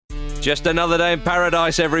Just another day in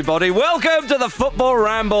paradise, everybody. Welcome to the Football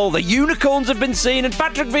Ramble. The unicorns have been seen, and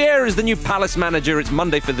Patrick Vieira is the new Palace manager. It's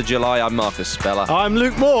Monday, 5th of July. I'm Marcus Speller. I'm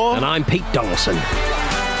Luke Moore. And I'm Pete Donaldson.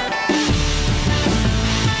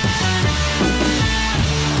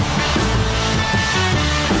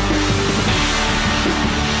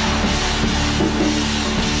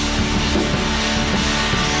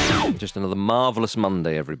 Just another marvellous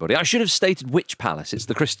Monday, everybody. I should have stated which palace. It's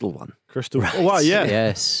the Crystal one. Crystal. Right. Oh, wow, yeah.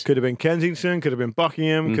 Yes. Could have been Kensington, could have been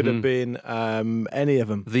Buckingham, could have been any of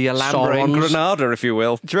them. The Alhambra in Granada, if you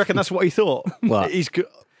will. Do you reckon that's what he thought? What?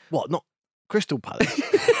 What, not Crystal Palace?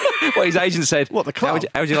 Well, his agent said, What, the club?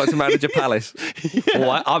 How would you like to manage a palace?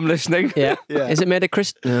 Well, I'm listening. Yeah. Yeah. Is it made of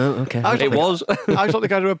crystal? No, okay. It was. I just like to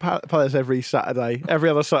go to a palace every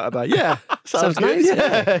other Saturday. Yeah. Sounds good. nice.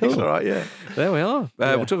 Yeah. Cool. It's all right, yeah. There we are.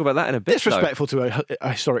 We'll talk about that in a bit. Disrespectful to a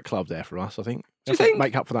historic club there for us, I think. Do you think?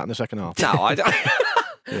 Make up for that in the second half. No, I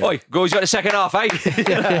don't. Oi, Goy's got the second half,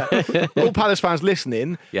 eh? All Palace fans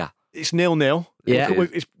listening, Yeah. it's 0-0. Yeah.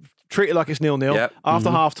 It's treated like it's 0-0. Yep. After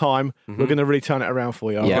half time, we're going to really turn it around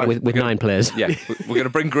for you. Yeah, All right? with 9 players. Yeah, we're going to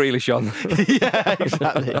bring Grealish on. Yeah,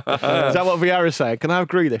 exactly. Is that what Vieira's saying? Can I have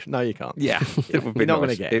Grealish? No, you can't. Yeah, it would be You're not nice.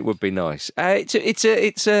 gonna get it. It would be nice.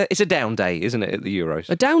 It's a down day, isn't it, at the Euros?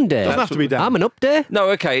 A down day. Doesn't have to be down. I'm an up day. No,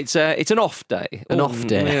 okay, it's an off day. An off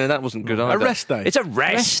day. Yeah, that wasn't good either. A rest day. It's a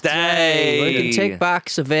rest day. We can take back,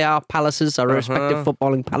 survey our palaces, our respective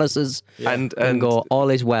footballing palaces, and go all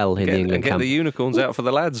is well in the get, England and get camp. the unicorns out for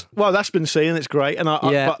the lads. Well, that's been seen. It's great. And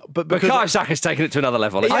but But because Kai Saka's taken it to another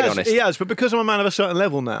level, let's be honest. he has, but because I'm a man of a certain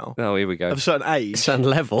level now, Oh, here we go. of a certain age, Certain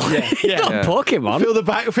level. Yeah. Not Yeah. Pokemon.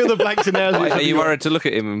 feel the blanks in there. Are you worried to look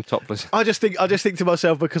at him topless? I just think to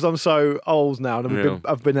myself, because I'm so old now and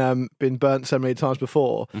I've been burnt so many times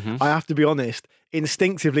before. I have to be honest.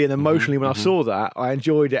 Instinctively and emotionally, when I saw that, I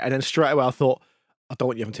enjoyed it, and then straight away I thought, I don't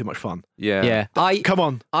want you having too much fun. Yeah. Yeah. Come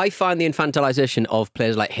on. I find the infantilisation of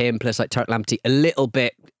players like him, players like Tarek Lamptey, a little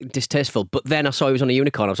bit distasteful. But then I saw he was on a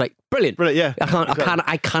unicorn. I was like, brilliant. Yeah.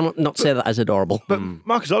 I cannot not say that as adorable. But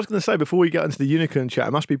Marcus, I was going to say before we get into the unicorn chat,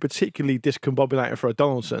 it must be particularly discombobulating for a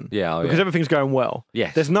Donaldson. Yeah, because everything's going well.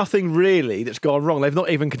 Yes. There's nothing really that's gone wrong. They've not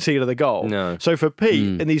even conceded a goal. No. So for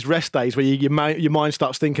Pete, in these rest days where your mind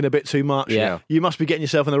starts thinking a bit too much, Yeah. you must be getting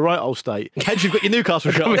yourself in the right old state. Hence, you've got your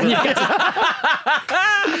Newcastle shot.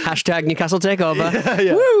 Hashtag Newcastle takeover.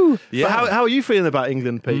 Yeah. Woo! Yeah. But how are you feeling about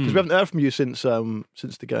England, Pete? Because we haven't heard from you since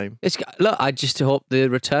the game. Look, I just hope the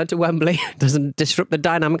return to Wembley doesn't disrupt the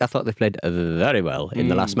dynamic. I thought they played very well in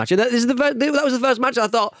the last match. And that was the first match I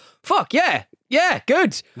thought, fuck, yeah,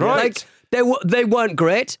 good. Right. Like, they weren't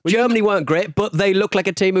great. Germany weren't great, but they looked like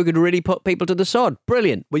a team who could really put people to the sword.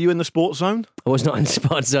 Brilliant. Were you in the sports zone? I was not in the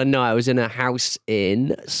sports zone, no. I was in a house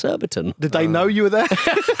in Surbiton. Did they know you were there?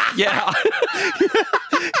 Yeah.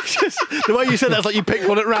 The way you said that's like you picked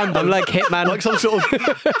one at random. I'm like Hitman. Like some sort of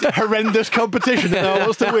horrendous competition that no one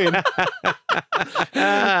wants to win.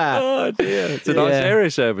 Oh, dear. It's a nice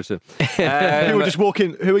area, Surbiton. People just walk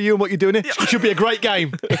in. Who are you and what you're doing here? It should be a great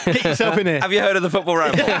game. Get yourself in here. Have you heard of the Football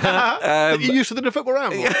Ramble? You used to do the football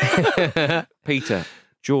round. Peter,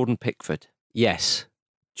 Jordan Pickford, Yes.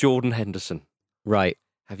 Jordan Henderson. Right.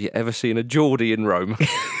 Have you ever seen a Geordie in Rome?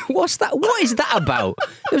 What's that? What is that about?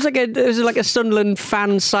 It was like a Sunderland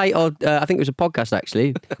fan site, or I think it was a podcast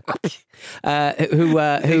actually.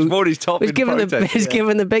 He's brought his top He's in given protest. he's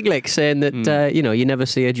given the big lick, saying that you never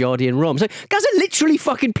see a Geordie in Rome. So guys, I literally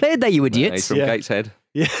fucking played there, you He's idiots. from Yeah. Gateshead.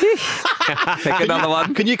 Yeah. Pick another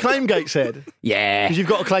one. Can you claim Gateshead? Yeah. Because you've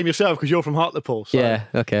got to claim yourself because you're from Hartlepool. So. Yeah.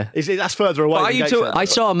 Okay. That's further away. But are than you Gateshead. I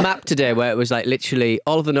saw a map today where it was like literally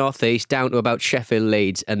all of the northeast down to about Sheffield,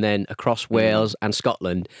 Leeds, and then across Wales and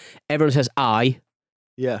Scotland. Everyone says I.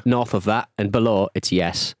 Yeah. North of that and below, it's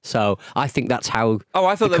yes. So I think that's how. Oh,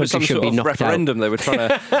 I thought the there was some country should sort be of knocked referendum they were trying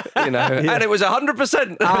to, and it was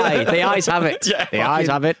 100%. Aye, the eyes have it. The eyes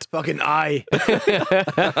have it. Fucking aye.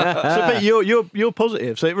 So, Pete, you're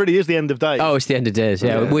positive. So it really is the end of days. Oh, it's the end of days.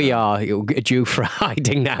 Yeah, we are due for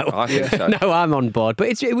hiding now. I think so. No, I'm on board. But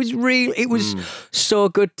it was so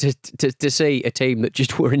good to see a team that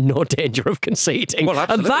just were in no danger of conceding. Well,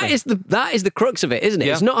 and that is the crux of it, isn't it?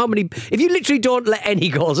 Yeah. It's not how many. If you literally don't let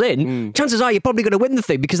any goals in, chances are you're probably going to win the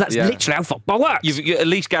thing because that's literally how football works. You're at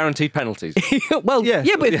least guaranteed penalties. Well, yeah,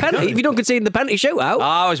 but penalty, if you don't concede in the penalty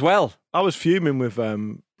shootout, As well. I was fuming with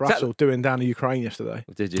Brassel doing down to Ukraine yesterday.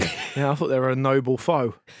 Did you? Yeah, I thought they were a noble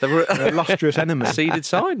foe. They were An illustrious enemy. Seeded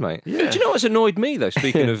side, mate. Yeah. Do you know what's annoyed me, though,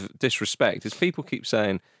 speaking of disrespect, is people keep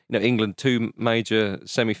saying, England 2 major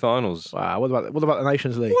semi-finals. Wow, what about the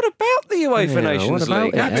Nations League? What about the UEFA Yeah, Nations what about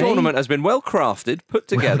League? it, That eh? tournament has been well crafted, put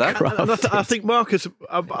together. And I think Marcus,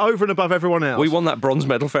 over and above everyone else, We won that bronze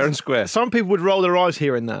medal fair and square. some people would roll their eyes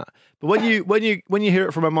hearing that, but when you hear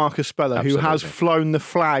it from a Marcus Speller who has Absolutely. flown the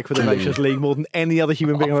flag for the Nations League more than any other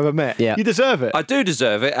human being I've ever met, Yeah. you deserve it. I do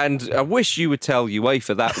deserve it, and I wish you would tell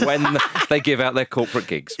UEFA that when they give out their corporate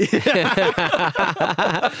gigs.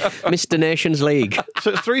 Mr. Nations League.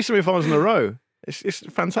 So it's 3 semi-finals in a row. It's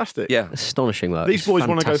fantastic. Yeah. Astonishing work. These It's boys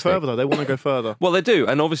want to go fantastic. further, though. They want to go further. Well, they do,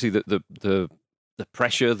 and obviously the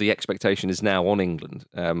pressure, the expectation is now on England.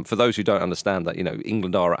 For those who don't understand that,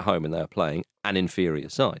 England are at home and they are playing an inferior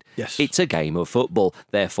side. Yes. It's a game of football,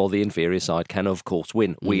 therefore the inferior side can, of course,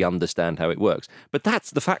 win. We understand how it works, but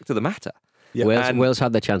that's the fact of the matter. Yeah. And Wales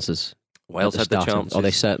had their chances. Wales at had the start of- chances. Oh,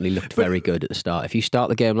 they certainly looked very good at the start. If you start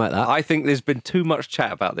the game like that, I think there's been too much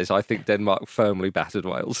chat about this. I think Denmark firmly battered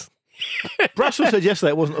Wales. Brassel said yesterday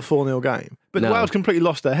it wasn't a 4-0 game, but No. Wales completely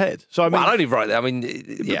lost their head. So I mean, Well, I don't even write that. I mean,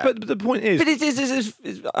 yeah. but the point is, But it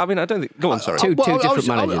is. I mean, I don't think. Go on, sorry. Two different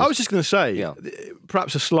managers. I was just going to say, Yeah.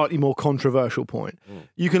 perhaps a slightly more controversial point.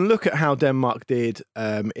 You can look at how Denmark did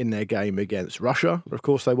in their game against Russia. Of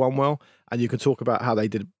course, they won well, and you can talk about how they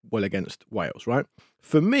did well against Wales. Right?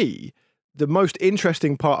 For me, the most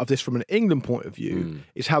interesting part of this from an England point of view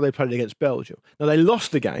is how they played against Belgium. Now, they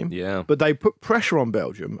lost the game, Yeah. but they put pressure on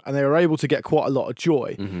Belgium and they were able to get quite a lot of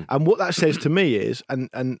joy. And what that says to me is, and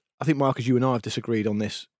I think, Marcus, you and I have disagreed on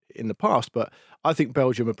this in the past, but I think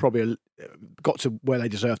Belgium have probably got to where they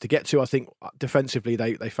deserve to get to. I think defensively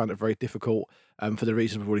they found it very difficult for the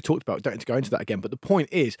reasons we've already talked about. Don't need to go into that again. But the point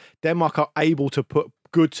is, Denmark are able to put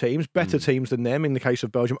good teams, better teams than them, in the case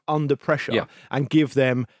of Belgium, under pressure and give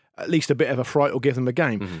them at least a bit of a fright or give them a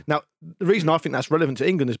game. Now, the reason I think that's relevant to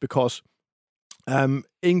England is because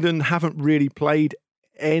England haven't really played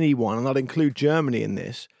anyone, and I'd include Germany in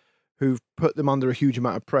this, who've put them under a huge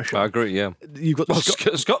amount of pressure. I agree. Yeah. You've got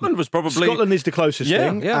Scotland was probably. Scotland is the closest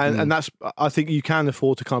thing, yeah. and that's, I think you can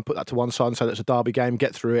afford to kind of put that to one side and say that's a derby game,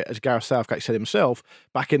 get through it. As Gareth Southgate said himself,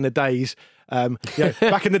 back in the days,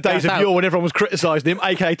 back in the days of yore when everyone was criticising him,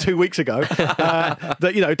 aka 2 weeks ago,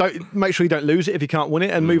 that don't make sure you don't lose it if you can't win it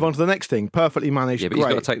and move on to the next thing. Perfectly managed, Yeah, but great.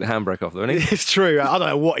 he's got to take the handbrake off, though, hasn't he? It's true. I don't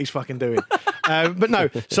know what he's fucking doing, but no.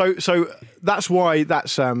 So that's why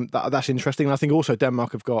that's interesting. And I think also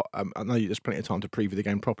Denmark have got. I know there's plenty of time to preview the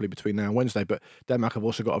game properly between now and Wednesday, but Denmark have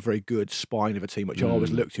also got a very good spine of a team, which I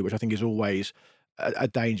always look to, which I think is always a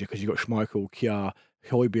danger because you've got Schmeichel, Kjaer,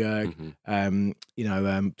 Højbjerg,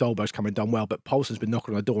 Dolberg's come and done well, but Poulsen's been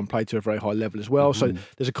knocking on the door and played to a very high level as well. So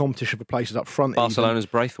there's a competition for places up front. Barcelona's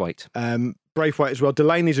Braithwaite. Braithwaite as well.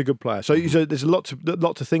 Delaney's a good player. So there's a lot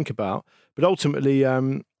to think about. But ultimately,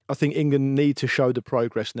 I think England need to show the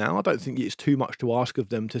progress now. I don't think it's too much to ask of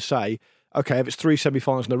them to say, okay, if it's 3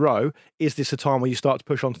 semi-finals in a row, is this a time where you start to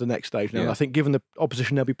push on to the next stage now? Yeah. And I think given the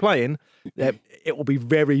opposition they'll be playing, it will be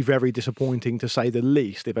very, very disappointing to say the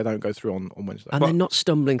least if they don't go through on Wednesday. and they're not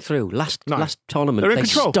stumbling through. Last tournament, They're in they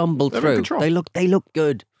control. stumbled They're in through. control. They look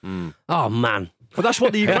good. Oh man. Well, that's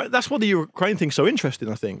what the Ukraine thing's so interesting,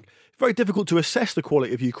 I think. It's very difficult to assess the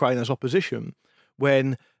quality of Ukraine as opposition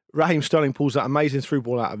when Raheem Sterling pulls that amazing through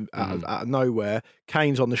ball out of nowhere.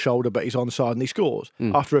 Kane's on the shoulder, but he's onside and he scores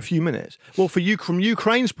after a few minutes. Well, from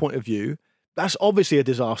Ukraine's point of view, that's obviously a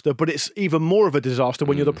disaster, but it's even more of a disaster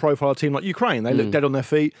when you're the profile team like Ukraine. They look dead on their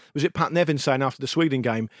feet. Was it Pat Nevin saying after the Sweden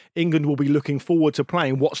game, England will be looking forward to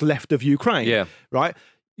playing what's left of Ukraine? Yeah. Right?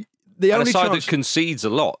 The And a only side chance, that concedes a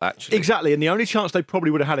lot, actually. exactly, and the only chance they probably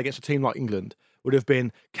would have had against a team like England would have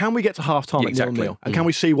been, can we get to half time Yeah, at exactly. 0-0? And can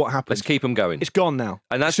we see what happens? Let's keep them going. It's gone now.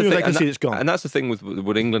 And that's as soon the as thing. they concede, it's gone. And that's the thing with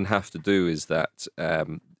what England have to do is that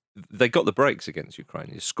they got the breaks against Ukraine.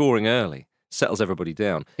 You're scoring early. Settles everybody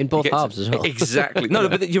down. In both halves as well. Exactly. No,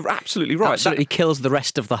 but you're absolutely right. Absolutely kills the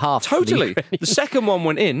rest of the half. for the Totally. Ukrainians. The second one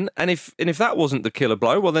went in, and if that wasn't the killer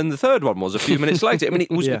blow, well, then the third one was a few minutes later. I mean,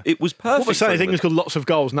 it was Yeah. perfect. What we're saying is for England. England's got lots of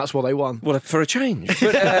goals, and that's why they won. Well, for a change,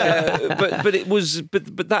 but it was,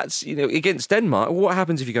 but that's against Denmark. What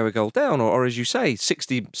happens if you go a goal down, or as you say,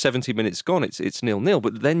 60, 70 minutes gone, it's 0-0.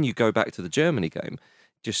 But then you go back to the Germany game.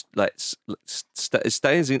 Just let's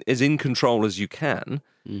stay as in control as you can,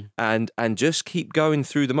 and just keep going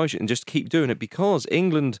through the motion and just keep doing it because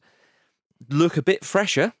England look a bit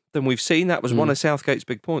fresher than we've seen. That was one of Southgate's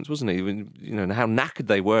big points, wasn't it? How knackered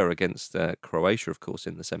they were against Croatia, of course,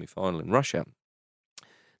 in the semi-final in Russia.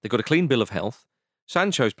 They've got a clean bill of health.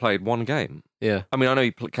 Sancho's played one game. Yeah. I mean, I know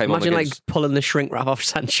he came Imagine on against... pulling the shrink wrap off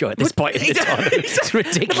Sancho at this point in the tournament. It's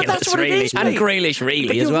ridiculous, But that's what it really. is, And mate. Grealish, really,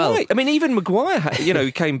 But as you're well. right. I mean, even Maguire,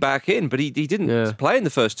 he came back in, but he didn't play in the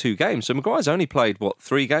first 2 games. So Maguire's only played,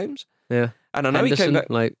 3 games? Yeah. And I know Henderson, he came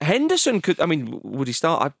back. Henderson could. I mean, would he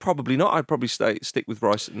start? I'd probably not. I'd probably stick with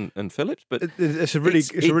Rice and Phillips. But It's a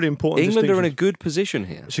really important. England are in a distinction. good position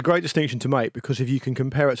here. It's a great distinction to make because if you can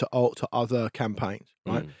compare it to other campaigns,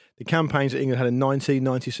 right? The campaigns that England had in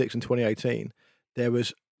 1996 and 2018, there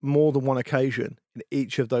was more than one occasion in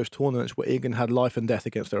each of those tournaments where England had life and death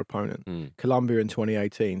against their opponent. Colombia in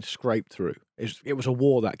 2018 scraped through. It was a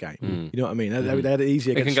war, that game. You know what I mean? They had it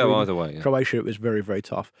easy against It can go Sweden. either way. Yeah. Croatia, it was very, very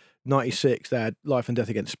tough. 96, they had life and death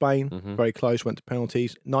against Spain. Very close, went to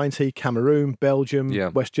penalties. 90, Cameroon, Belgium,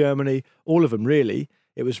 West Germany, all of them really.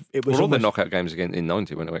 It was all the knockout games again in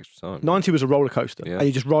 90 went to extra time. 90 was a roller coaster, and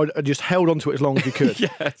you just held on to it as long as you could.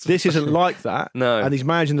 This isn't like that. No. And he's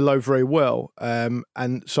managing the load very well.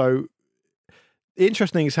 And so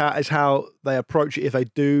interesting is how they approach it. If they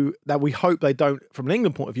do that, we hope they don't. From an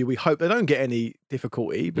England point of view, we hope they don't get any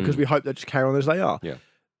difficulty because we hope they just carry on as they are. Yeah.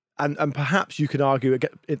 And perhaps you could argue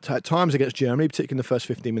at times against Germany, particularly in the first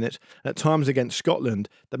 15 minutes, and at times against Scotland,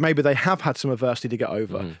 that maybe they have had some adversity to get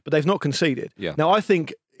over, but they've not conceded. Yeah. Now, I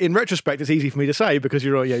think in retrospect, it's easy for me to say because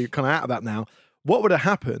you're kind of out of that now. What would have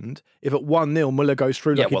happened if at 1-0 Muller goes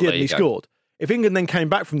through like he did and he scored? If England then came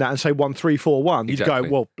back from that and say 1-3, 4-1, you'd go,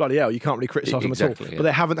 well, bloody hell, you can't really criticise them at all. Yeah. But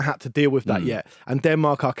they haven't had to deal with that yet. And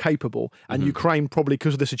Denmark are capable. And Ukraine, probably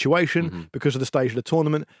because of the situation, because of the stage of the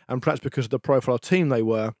tournament, and perhaps because of the profile of team they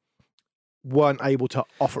weren't able to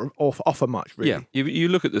offer much, really. Yeah, you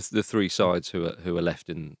look at the 3 sides who are left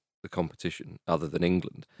in the competition other than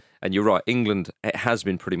England, and you're right, England, it has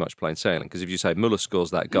been pretty much plain sailing, because if you say Muller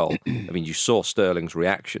scores that goal, I mean, you saw Sterling's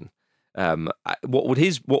reaction. How would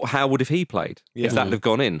have he played if that had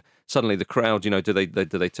gone in? Suddenly the crowd, do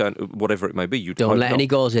they turn, whatever it may be, you don't let any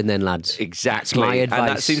goals in then, lads. Exactly. That's my advice. And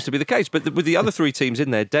that seems to be the case. But with the other 3 teams in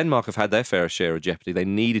there, Denmark have had their fair share of jeopardy. They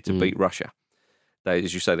needed to beat Russia. They,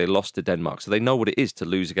 as you say, they lost to Denmark, so they know what it is to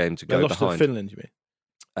lose a game to go behind. They lost to Finland, you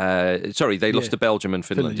mean? Sorry, they lost to Belgium and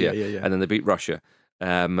Finland, and then they beat Russia.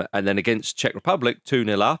 And then against Czech Republic,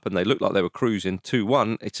 2-0 up, and they looked like they were cruising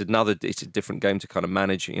 2-1. It's a different game to kind of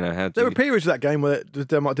manage. How there were periods of that game where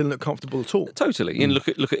Denmark didn't look comfortable at all. Totally. And look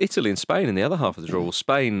at Italy and Spain in the other half of the draw. Well,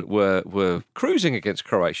 Spain were cruising against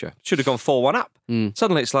Croatia. Should have gone 4-1 up.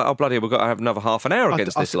 Suddenly it's like, oh bloody hell, we've got to have another half an hour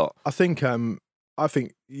against this lot. I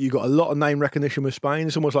think you got a lot of name recognition with Spain.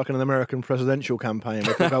 It's almost like an American presidential campaign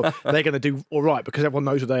where people go, they're going to do all right because everyone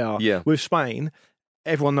knows who they are. Yeah. With Spain,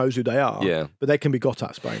 everyone knows who they are. Yeah. But they can be got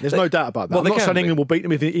at, Spain. There's no doubt about that. Well, I'm not saying be. England will beat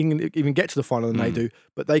them if England even get to the final than they do,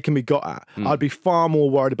 but they can be got at. I'd be far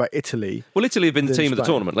more worried about Italy. Well, Italy have been the team of the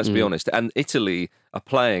Spain. tournament, let's be honest. And Italy are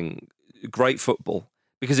playing great football.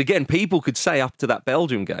 Because again, people could say up to that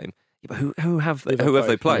Belgium game, yeah, but who have they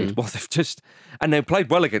played? Well, they've played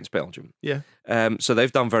well against Belgium. Yeah. So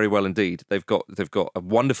they've done very well indeed. They've got a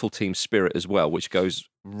wonderful team spirit as well, which goes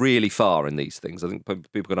really far in these things. I think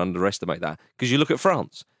people can underestimate that because you look at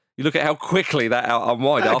France. You look at how quickly that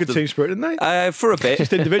unwind. They had a good team spirit, didn't they? For a bit.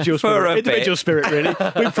 Just individual spirit. Individual spirit, really.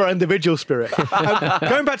 We'd for individual spirit.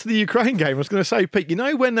 Going back to the Ukraine game, I was going to say, Pete,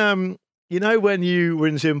 when you were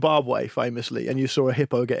in Zimbabwe famously and you saw a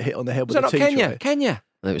hippo get hit on the head with a tea tray? Kenya.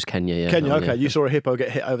 It was Kenya, yeah. Kenya, okay. Yeah. You saw a hippo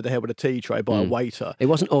get hit over the head with a tea tray by a waiter. It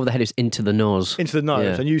wasn't over the head, it was into the nose. Into the nose.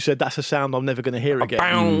 Yeah. And you said, that's a sound I'm never going to hear again.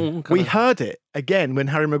 Bang, We heard it again when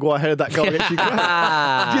Harry Maguire headed that goal against Ukraine. Did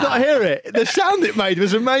you not hear it? The sound it made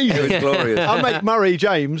was amazing. It was glorious. Our mate Murray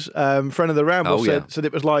James, friend of the Ramble, yeah. said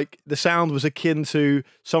it was like the sound was akin to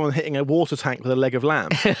someone hitting a water tank with a leg of lamb.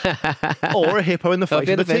 Or a hippo in the face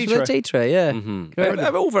with a tea tray. Yeah.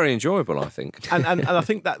 They're all very enjoyable, I think. And I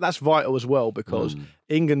think that's vital as well because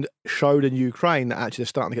England showed in Ukraine that actually they're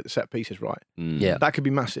starting to get the set pieces right. Yeah. That could be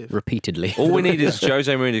massive. Repeatedly. All we need is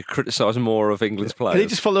Jose Mourinho to criticise more of England's players. Can he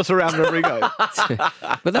just follow us around wherever we go?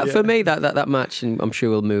 But that for me, that match, and I'm sure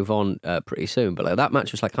we'll move on pretty soon, but like that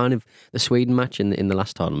match was like kind of the Sweden match in the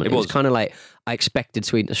last tournament. It was kind of like I expected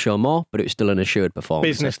Sweden to show more, but it was still an assured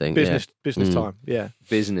performance. Business time. Yeah.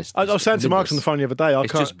 Business. I was saying to Marcus on the phone the other day,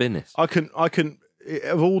 It's just business. I couldn't.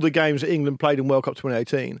 Of all the games that England played in World Cup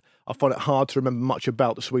 2018, I find it hard to remember much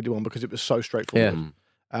about the Sweden one because it was so straightforward. Yeah.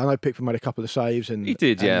 I know Pickford made a couple of saves, and He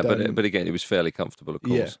did, but again, it was fairly comfortable, of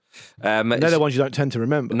course. and they're the ones you don't tend to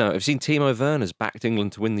remember. No, I've seen Timo Werner's backed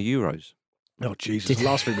England to win the Euros. Oh Jesus! The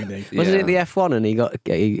last thing we need. Wasn't it the F1 and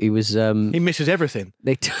he was he misses everything.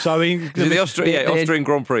 So I mean, the Austrian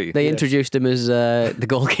Grand Prix. They introduced him as the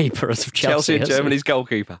goalkeeper of Chelsea and Germany's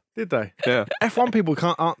goalkeeper. Did they? Yeah. F1 people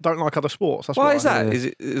don't like other sports. That's why is that? Is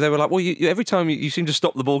it? They were like, well, every time you seem to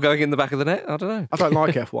stop the ball going in the back of the net. I don't know. I don't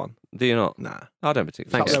like F1. Do you not? Nah. I don't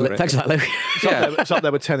particularly. Thanks for that, Luke. It's up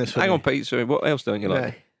there with tennis. Hang on, Pete. So what else don't you like?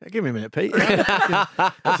 Yeah. Give me a minute, Pete.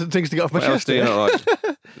 That's some things to get off my chest. What else do you not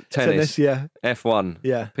like? Tennis, yeah. F1,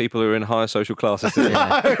 yeah. People who are in higher social classes.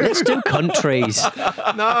 Let's do countries.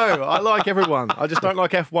 No, I like everyone. I just don't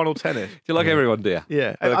like F1 or tennis. Do you like everyone, dear?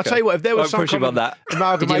 Yeah. Okay. I'll tell you what, if there was some kind of that.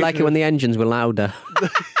 Did you like it when the engines were louder?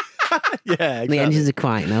 Yeah, exactly. The engines are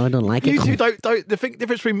quiet now. I don't like it. You two don't. The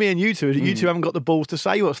difference between me and you two is that you two haven't got the balls to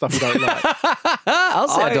say what stuff you don't like. I'll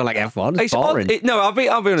say I don't like F1. It's boring. I'll be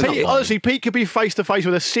honest. Pete, honestly, Pete could be face to face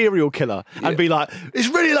with a serial killer and be like, "It's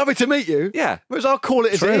really lovely to meet you." Yeah. Whereas I'll call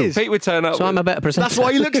it as it is. Pete would turn up. So I'm a better presenter. That's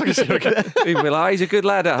why he looks like a serial killer. He'd be like, "He's a good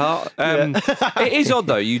lad at heart." It is odd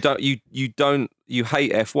though. You hate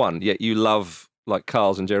F1, yet you love like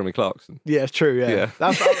Cars and Jeremy Clarkson. Yeah, it's true. Yeah,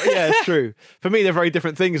 it's true. For me, they're very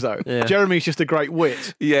different things, though. Yeah. Jeremy's just a great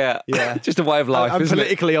wit. Yeah, just a way of life. And isn't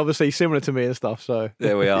politically, obviously, similar to me and stuff. So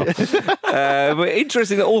there we are. But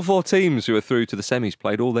interesting that all 4 teams who are through to the semis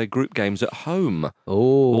played all their group games at home.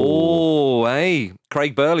 Hey,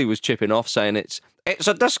 Craig Burley was chipping off, saying it's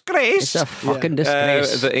a disgrace. It's a fucking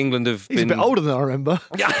disgrace that England have been. He's a bit older than I remember.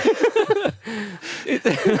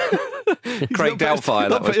 Craig Doubtfire.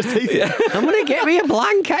 That put his teeth in. I'm going to get me a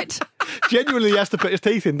blanket. Genuinely, he has to put his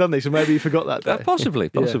teeth in, doesn't he? So maybe he forgot that day. Possibly.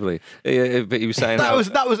 Yeah. But he was saying that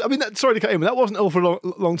was. I mean, sorry to cut in, but that wasn't an awful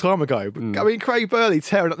long time ago. I mean, Craig Burley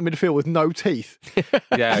tearing up the midfield with no teeth.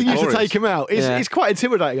 Yeah, he used to take him out. It's quite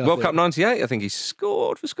intimidating. World Cup '98. I think he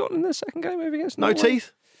scored for Scotland in their second game maybe against Norway. No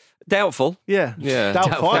teeth. Doubtful. Yeah.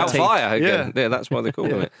 Doubtfire again. Yeah, that's why they call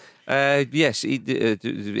him it. Yes,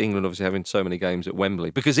 England obviously having so many games at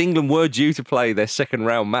Wembley because England were due to play their second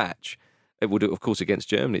round match. It would, of course, against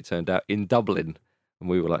Germany. It turned out in Dublin, and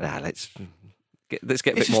we were like, let's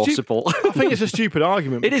get a bit more support. I think it's a stupid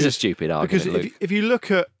argument. It is a stupid argument because if you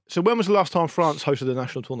look at when was the last time France hosted a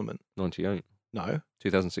national tournament? 98. No.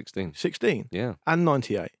 2016. 16. Yeah. And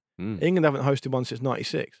 98. England haven't hosted one since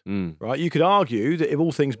 96, right? You could argue that if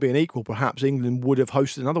all things being equal, perhaps England would have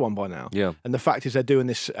hosted another one by now. Yeah. And the fact is they're doing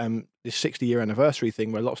this 60-year anniversary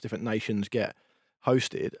thing where lots of different nations get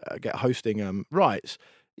hosting rights.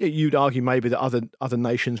 You'd argue maybe that other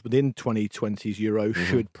nations within 2020's Euro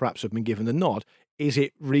should perhaps have been given the nod. Is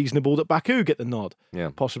it reasonable that Baku get the nod?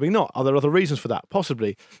 Yeah. Possibly not. Are there other reasons for that?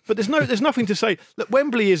 Possibly. But there's nothing to say. Look,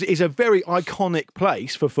 Wembley is a very iconic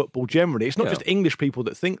place for football generally. It's not just English people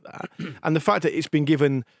that think that. And the fact that it's been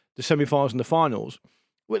given the semi-finals and the finals,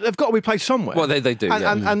 well, they've got to be played somewhere. Well, they do.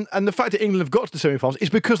 And the fact that England have got to the semi-finals is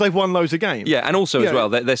because they've won loads of games. Yeah, and also as well,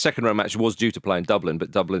 their second round match was due to play in Dublin,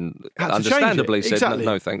 but Dublin understandably said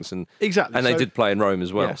no thanks, and they did play in Rome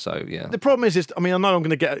as well. Yeah. So the problem is, I mean, I know I'm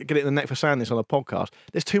going to get it in the neck for saying this on a podcast.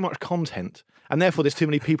 There's too much content, and therefore there's too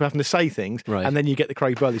many people having to say things, and then you get the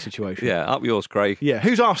Craig Burley situation. Yeah, up yours, Craig. Yeah,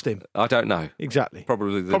 who's asked him? I don't know. Exactly.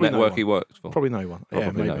 Probably the network he works for. Probably no one.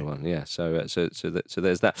 Probably no one. Yeah. So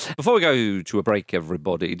there's that. Before we go to a break,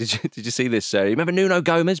 everybody, did you see this? You remember Nuno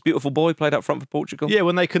Gomes, beautiful boy, played up front for Portugal? Yeah,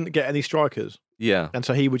 when they couldn't get any strikers. Yeah. And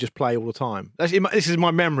so he would just play all the time. This is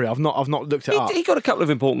my memory. I've not looked it up. He got a couple of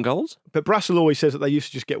important goals. But Brassel always says that they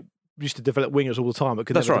used to develop wingers all the time, but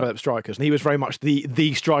could never develop strikers. And he was very much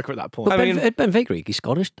the striker at that point. At Benfica, he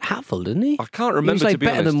scored a hatful, didn't he? I can't remember. He was to be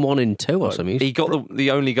better honest. than 1 in 2 or something. He got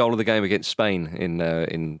the only goal of the game against Spain in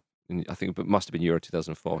I think it must have been Euro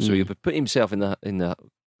 2004. So he put himself in the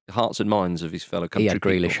hearts and minds of his fellow country. He had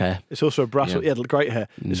Grealish hair. It's also a Brassel. He had great hair.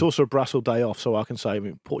 It's also a Brassel day off, so I can say,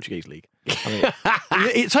 Portuguese league.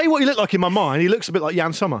 Tell you what he looked like in my mind. He looks a bit like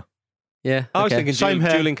Jan Sommer. Yeah, I was thinking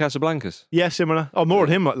Julian Casablancas. Yeah, similar. Oh, more on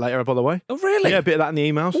him later, by the way. Oh, really? Yeah, a bit of that in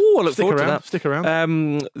the emails. Oh, I look forward to that. Stick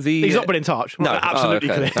around. He's not been in touch. No, absolutely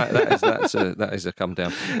clear. That is a come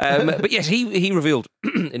down. But yes, he revealed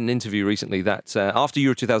in an interview recently that after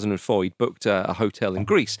Euro 2004, he'd booked a hotel in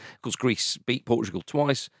Greece. Of course, Greece beat Portugal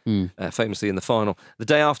twice, famously in the final. The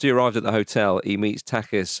day after he arrived at the hotel, he meets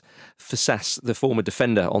Takis Fasas, the former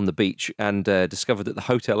defender, on the beach, and discovered that the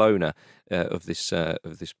hotel owner of this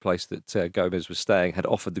place that Gomez was staying had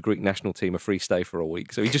offered the Greek national team a free stay for a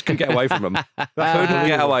week, so he just couldn't get away from them. Couldn't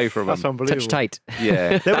get away from them. That's unbelievable. Touch tight.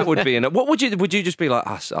 Yeah, that would be enough. What would you just be like?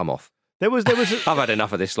 I'm off. There was. I've had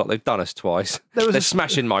enough of this lot. They've done us twice. They're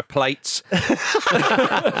smashing my plates.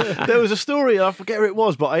 There was a story. I forget who it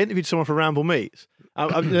was, but I interviewed someone for Ramble Meets.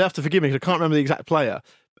 You'll have to forgive me because I can't remember the exact player.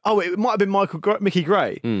 Oh, it might have been Mickey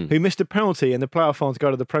Gray, who missed a penalty in the playoff final to go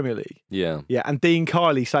to the Premier League. Yeah. Yeah, and Dean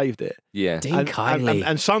Kiley saved it. Yeah. Dean Kiley.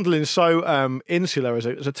 And Sunderland's so insular as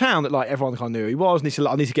a town that like everyone kind of knew who he was, and he said,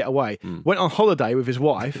 I need to get away. Went on holiday with his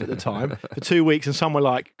wife at the time for 2 weeks in somewhere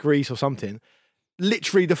like Greece or something.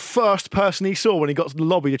 Literally the first person he saw when he got to the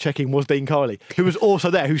lobby to check in was Dean Kiley, who was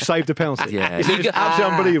also there, who saved the penalty. Yeah. It's absolutely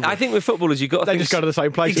unbelievable. I think with footballers, you've got to They just go to the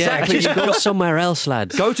same place. Exactly. You go somewhere else,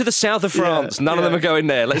 lads. Go to the south of France. None of them are going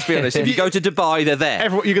there. Let's be honest. If you go to Dubai, they're there.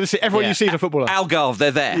 You're going to see everyone you see is a footballer. Algarve,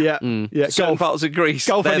 they're there. Yeah. Certain parts of Greece,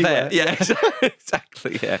 Golf they're anywhere. there. Yeah,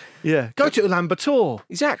 exactly. Yeah. Yeah. Go to Ulaanbaatar.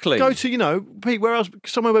 Exactly. Go to, Pete, where else?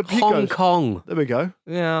 Somewhere where Pete Hong goes. Kong. There we go.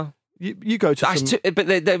 Yeah. You go to some... But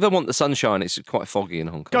they want the sunshine. It's quite foggy in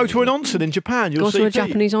Hong Kong. Go to an onsen in Japan. You'll Go see to a Pete.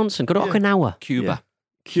 Japanese onsen. Go to Okinawa. Cuba.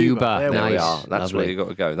 Cuba. There we There we Nice. are. That's Lovely. where you've got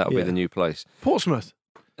to go. That'll be Yeah. the new place. Portsmouth.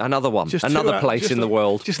 Another one. Just Another 2 hours- place just in the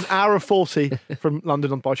world. Just an hour and 40 from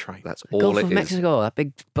London by train. That's Gulf all of it is. Mexico, that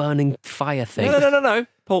big burning fire thing. No.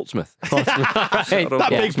 Portsmouth. Right. That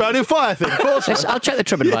Yeah. big burning fire thing. Portsmouth. I'll check the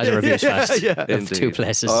TripAdvisor reviews first. Yeah. Of Indeed. 2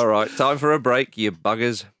 places. All right. Time for a break, you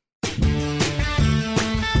buggers.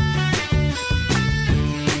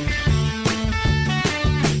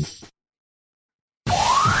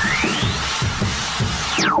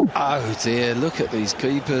 Oh dear, look at these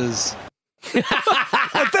keepers.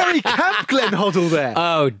 A very camp Glenn Hoddle there.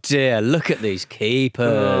 Oh dear, look at these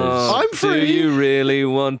keepers. I'm free. Do you really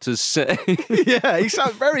want to say? Yeah, he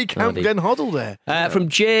sounds very camp Bloody. Glenn Hoddle there. From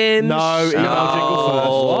James. No, email jingle first.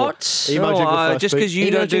 What? Email jingle first, just Pete. because you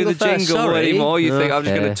Email don't do the jingle first, jingle sorry. anymore, you think I'm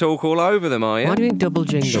just Okay. going to talk all over them, are you? Why do you think double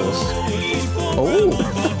jingles? Oh,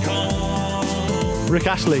 Rick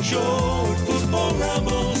Astley.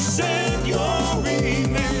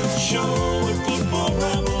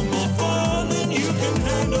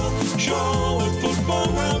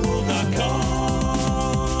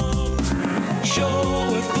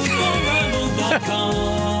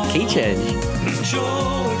 key change.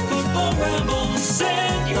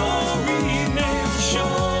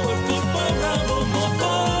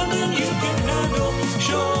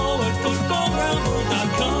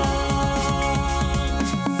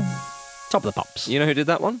 Top of the pops. You know who did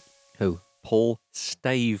that one? Who? Paul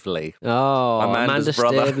Stavely. Oh, Amanda's Amanda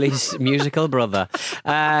brother. Staveley's musical brother.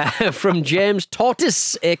 From James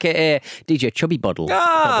Tortoise, a.k.a. DJ Chubby Bubble.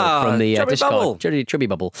 Ah, from the Chubby Discord. Bubble. Chubby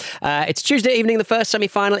Bubble. It's Tuesday evening. The first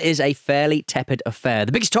semi-final is a fairly tepid affair.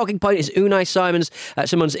 The biggest talking point is Unai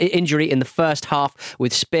Simon's injury in the first half,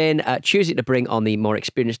 with Spain choosing to bring on the more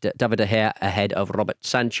experienced David De Gea ahead of Robert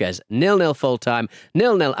Sanchez. 0-0 full-time,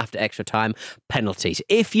 0-0 after extra time, penalties.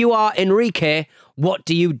 If you are Enrique, what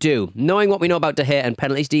do you do? Knowing what we know about De Gea and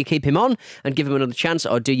penalties, do you keep him on and give him another chance,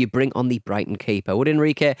 or do you bring on the Brighton keeper? Would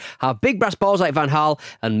Enrique have big brass balls like Van Gaal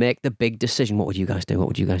and make the big decision? What would you guys do? What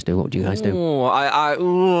would you guys do? What would you guys do? Oh, I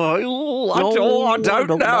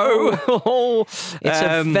don't know. It's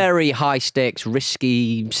a very high stakes,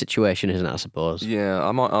 risky situation, isn't it, I suppose? Yeah,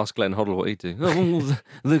 I might ask Glenn Hoddle what he'd do. Oh,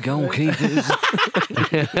 the goalkeepers.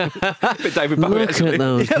 Bit David Bowie, Look actually. at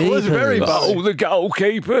those Yeah, it was very keepers. Bowie. Oh, the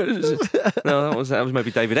goalkeepers. No, that was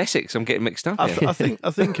maybe David Essex. I'm getting mixed up here. I think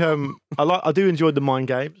I do enjoy the mind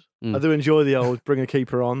games. I do enjoy the old bring a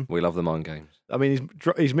keeper on. We love the mind games. I mean,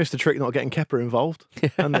 he's missed a trick not getting Kepa involved,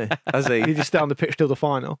 hasn't he? Has he? He just stay on the pitch till the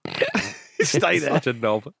final. Stay there. Such a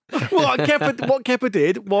knob. What Kepa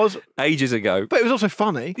did was, Ages ago. but it was also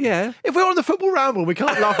funny. Yeah. If we're on the football ramble, we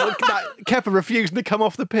can't laugh at that Kepa refusing to come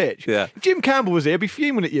off the pitch. Yeah. If Jim Campbell was here, he'd be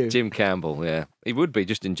fuming at you. Jim Campbell, yeah. He would be,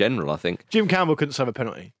 just in general, I think. Jim Campbell couldn't serve a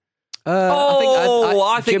penalty.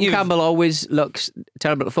 I think Jim you've- Campbell always looks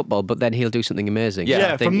terrible at football, but then he'll do something amazing. Yeah, I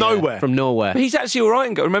Yeah, from nowhere. From nowhere. But he's actually all right.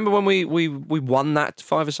 And remember when we won that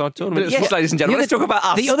five-a-side tournament? But it's- Yes, ladies and gentlemen, let's talk about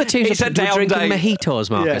us. The other teams It's a were down drinking day. mojitos,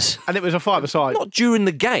 Marcus. Yeah. And it was a five-a-side. Not during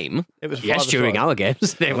the game. It was a Yes, five-a-side. during our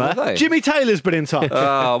games, they Were were. they? Jimmy Taylor's been in touch.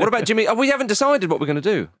 What about Jimmy? Oh, we haven't decided what we're going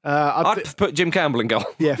to do. I'd I'd put Jim Campbell in goal.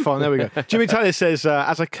 Yeah, fine. There we go. Jimmy Taylor says,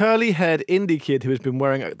 as a curly-haired indie kid who has been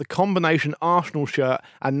wearing the combination Arsenal shirt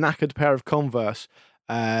and knackered pair of Converse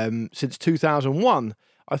since 2001,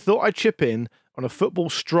 I thought I'd chip in on a Football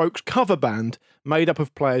Strokes cover band made up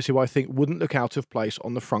of players who I think wouldn't look out of place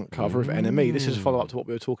on the front cover of NME. This is a follow-up to what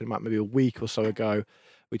we were talking about maybe a week or so ago.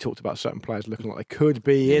 We talked about certain players looking like they could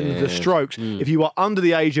be in the Strokes. If you are under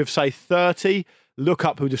the age of, say, 30, look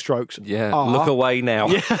up who the Strokes Yeah, are. look away now.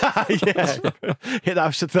 Yeah. Hit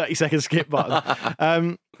that 30-second skip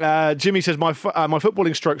button. Jimmy says, my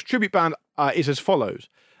footballing Strokes tribute band is as follows.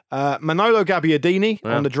 Manolo Gabbiadini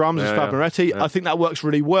on the drums as Fab Moretti. I think that works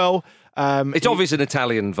really well. It's obvious an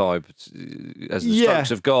Italian vibe, as the Stokes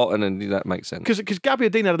have got, and then that makes sense. Because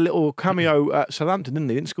Gabbiadini had a little cameo at Southampton, didn't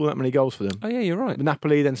he? Didn't score that many goals for them. Oh yeah, you're right.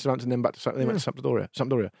 Napoli, then Southampton, then back to went to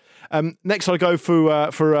Sampdoria. Next, I go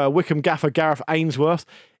for Wickham gaffer Gareth Ainsworth.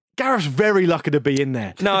 Gareth's very lucky to be in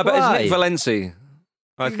there. No, but it's Nick Valenci.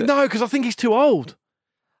 No, because I think he's too old.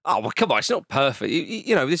 Oh, well, come on. It's not perfect.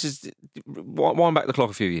 You know, this is... Wind back the clock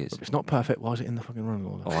a few years. It's not perfect. Why is it in the fucking running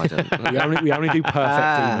order? Oh, I don't. we only do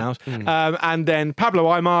perfect emails. And then Pablo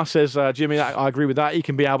Aymar says, Jimmy, I agree with that. He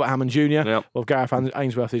can be Albert Hammond Jr. Yep. Well, Gareth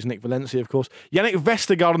Ainsworth is Nick Valenci, of course. Yannick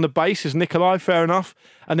Vestergaard on the bass is Nikolai, fair enough.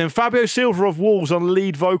 And then Fabio Silva of Wolves on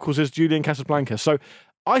lead vocals as Julian Casablanca. So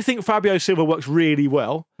I think Fabio Silva works really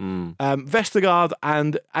well. Vestergaard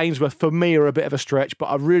and Ainsworth, for me, are a bit of a stretch, but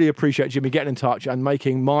I really appreciate Jimmy getting in touch and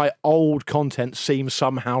making my old content seem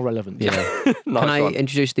somehow relevant. Yeah. Can I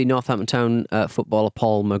introduce the Northampton Town footballer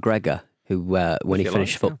Paul McGregor, who, when he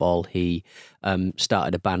finished football, he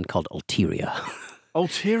started a band called Ulterior.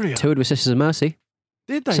 Ulterior? Toured with Sisters of Mercy.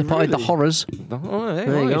 Did they Supported really? the Horrors. Oh,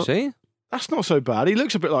 There you go. see? That's not so bad. He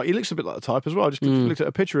looks a bit like the type as well. I just looked at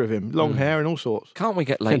a picture of him, long hair and all sorts. Can't we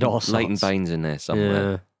get all Leighton sorts. Baines in there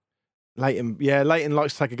somewhere? Leighton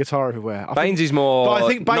likes to take a guitar everywhere. Baines is more but I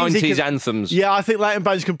think Baines 90s anthems. Yeah, I think Leighton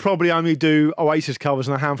Baines can probably only do Oasis covers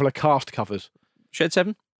and a handful of Cast covers. Shed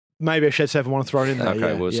 7? Maybe a Shed 7 one thrown in there.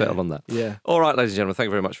 Okay, we'll settle on that. Yeah. All right, ladies and gentlemen, thank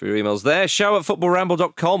you very much for your emails there. Show at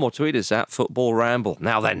footballramble.com or tweet us at footballramble.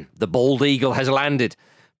 Now then, the bald eagle has landed.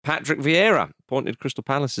 Patrick Vieira appointed Crystal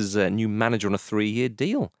Palace's new manager on a 3-year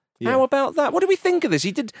deal. Yeah. How about that? What do we think of this?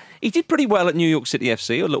 He did pretty well at New York City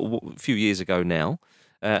FC a few years ago now.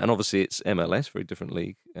 And obviously it's MLS, very different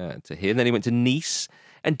league to here. And then he went to Nice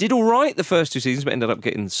and did all right the first 2 seasons, but ended up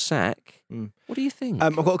getting the sack. What do you think?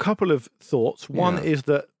 I've got a couple of thoughts. One is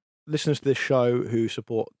that listeners to this show who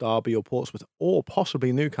support Derby or Portsmouth or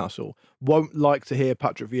possibly Newcastle won't like to hear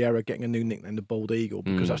Patrick Vieira getting a new nickname, the Bald Eagle,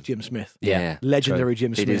 because that's Jim Smith. Yeah. Legendary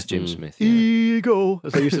Jim Smith. It is Jim Smith. Yeah. Eagle,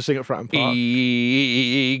 as they used to sing at Fratton Park.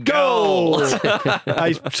 Eagle!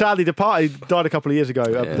 He's sadly departed. He died a couple of years ago,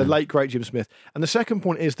 the late, great Jim Smith. And the second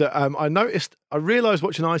point is that I realised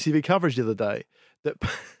watching ITV coverage the other day that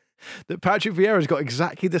Patrick Vieira's got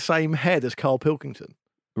exactly the same head as Carl Pilkington.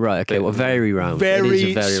 Right, okay, well, very round.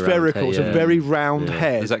 Very spherical. It's a very round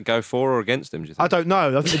head. Does that go for or against him, do you think? I don't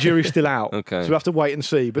know. I think the jury's still out. Okay. So we have to wait and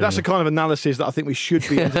see. But that's the kind of analysis that I think we should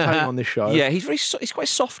be entertaining on this show. Yeah, he's quite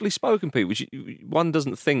softly spoken, Pete, which one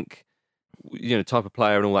doesn't think, type of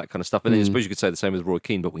player and all that kind of stuff. And then I suppose you could say the same with Roy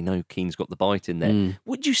Keane, but we know Keane's got the bite in there.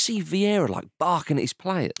 Would you see Vieira like barking at his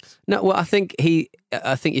players? No, well, I think you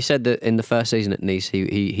said that in the first season at Nice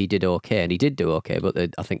he did okay, and he did do okay, but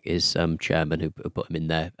I think his chairman who put him in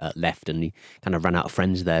there left, and he kind of ran out of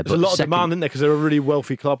friends there. There's a lot of demand, isn't there? Because they're a really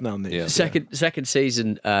wealthy club now. Yeah. Second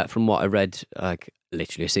season, from what I read, like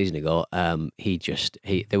literally a season ago,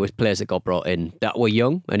 there was players that got brought in that were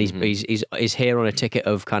young, and he's here on a ticket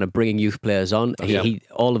of kind of bringing youth players on. He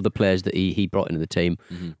all of the players that he brought into the team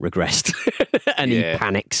regressed, and he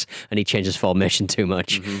panics and he changes formation too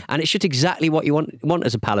much, and it's just exactly what you want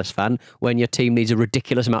as a Palace fan when your team needs a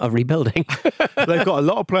ridiculous amount of rebuilding. They've got a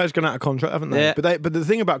lot of players going out of contract, haven't they? Yeah. But the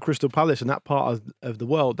thing about Crystal Palace and that part of the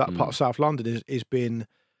world, that part of South London is been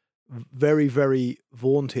very, very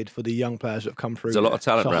vaunted for the young players that have come through. There's a lot of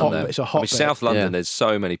talent around there. It's a hotbed. South London, there's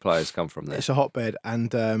so many players come from there. It's a hotbed, and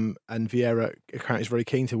Vieira apparently is very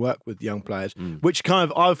keen to work with young players, which kind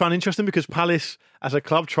of I found interesting because Palace as a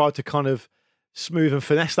club tried to kind of smooth and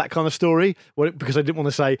finesse that kind of story because I didn't want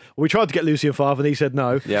to say, well, we tried to get Lucien Favre and he said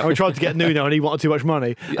no, and we tried to get Nuno and he wanted too much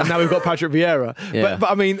money, and now we've got Patrick Vieira. But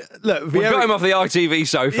I mean, look, Vieira, we've got him off the ITV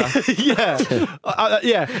sofa.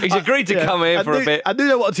 He's agreed to come here for a bit. I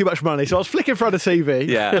Nuno wanted too much money, so I was flicking in front of the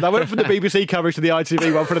TV, and I went from the BBC coverage to the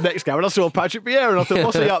ITV one for the next game, and I saw Patrick Vieira and I thought,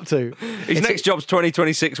 what's he up to? His next job's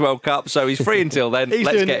 2026 World Cup, so he's free until then.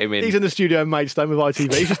 Let's get him in. He's in the studio in Maidstone with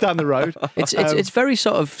ITV. He's just down the road. It's very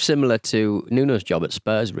sort of similar to Nuno's job at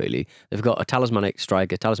Spurs, really. They've got a talismanic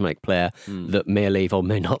striker, talismanic player that may leave or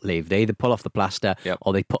may not leave. They either pull off the plaster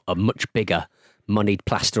or they put a much bigger moneyed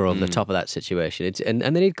plaster over the top of that situation.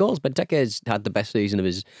 And they need goals. Benteke's had the best season of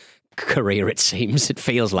his career, it seems. It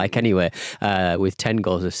feels like, anyway, with 10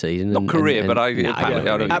 goals this season. Not career, but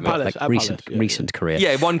recent career.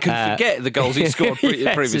 Yeah, one can forget the goals he scored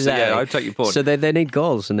previously. Exactly. Yeah, I take your point. So they need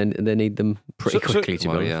goals, and they need them pretty quickly to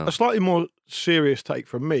be honest. A slightly more serious take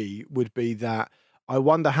from me would be that I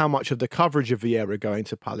wonder how much of the coverage of Vieira going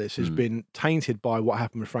to Palace has been tainted by what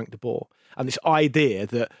happened with Frank de Boer and this idea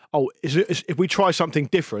that, if we try something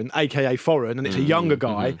different, aka foreign, and it's a younger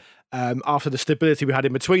guy, after the stability we had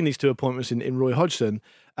in between these two appointments in Roy Hodgson,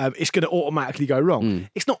 it's going to automatically go wrong.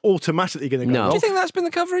 It's not automatically going to go wrong. Do you think that's been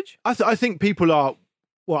the coverage? I think people are.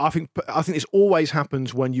 Well, I think this always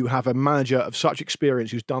happens when you have a manager of such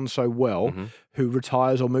experience who's done so well, who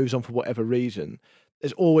retires or moves on for whatever reason.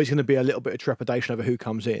 There's always going to be a little bit of trepidation over who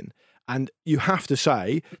comes in, and you have to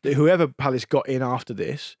say that whoever Palace got in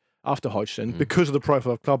after Hodgson, because of the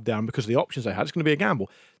profile of club down, because of the options they had, it's going to be a gamble.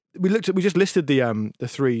 We just listed the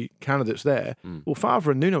three candidates there. Well,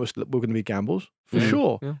 Favre and Nuno were going to be gambles for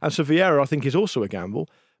sure, and so Vieira I think is also a gamble.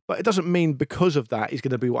 But it doesn't mean because of that is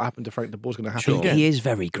going to be what happened to Frank de Boer's going to happen again. He is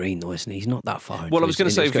very green though, isn't he? He's not that far. Well, I was going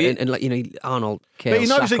to say, and like Arnold, Kale,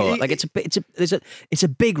 Sacco, it's a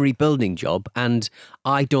big rebuilding job, and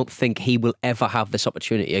I don't think he will ever have this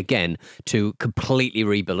opportunity again to completely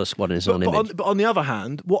rebuild a squad in his own image. But on the other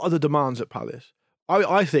hand, what are the demands at Palace?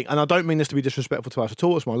 I think, and I don't mean this to be disrespectful to us at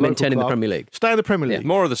all. It's my local Maintain in club. the Premier League. Stay in the Premier League.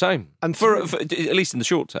 More of the same, and for at least in the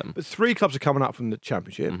short term. But 3 clubs are coming up from the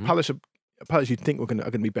Championship. Palace, you'd think are going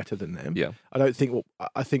to be better than them. Yeah, I don't think. Well,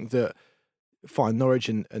 I think that fine. Norwich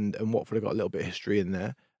and Watford have got a little bit of history in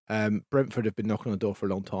there. Brentford have been knocking on the door for a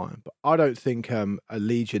long time, but I don't think a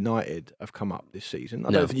Leeds United have come up this season.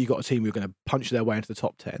 I don't think you've got a team who are going to punch their way into the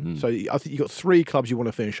top 10. So I think you've got 3 clubs you want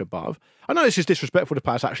to finish above. I know this is disrespectful to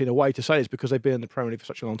Palace actually in a way to say this because they've been in the Premier League for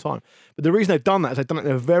such a long time. But the reason they've done that is they've done it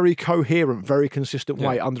in a very coherent, very consistent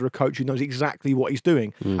way under a coach who knows exactly what he's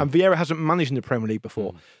doing. And Vieira hasn't managed in the Premier League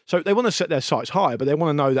before. So they want to set their sights high, but they want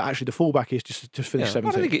to know that actually the fallback is just to finish 17th. I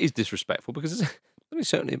don't think it is disrespectful because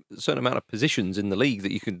there's only a certain amount of positions in the league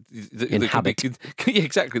that you could inhabit.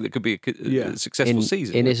 That could be a successful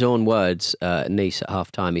season. In his own words, Nice at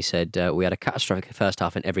half-time, he said, we had a catastrophic first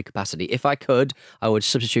half in every capacity. If I could, I would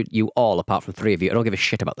substitute you all apart from 3 of you. I don't give a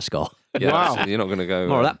shit about the score. Yeah, wow. So you're not going to go...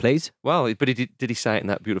 More of that, please. Well, but did he say it in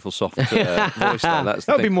that beautiful soft voice? That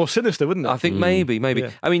would be more sinister, wouldn't it? I think maybe.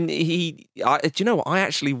 Yeah. I mean, do you know what? I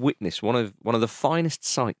actually witnessed one of the finest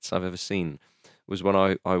sights I've ever seen was when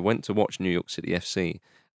I went to watch New York City FC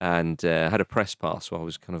and had a press pass while I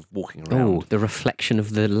was kind of walking around. Oh, the reflection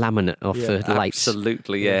of the laminate of the lights.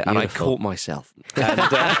 Absolutely, yeah. Beautiful. And I caught myself. And,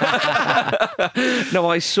 no,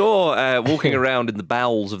 I saw, walking around in the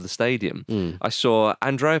bowels of the stadium, I saw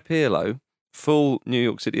Andrea Pirlo, full New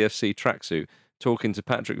York City FC tracksuit, talking to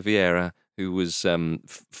Patrick Vieira, who was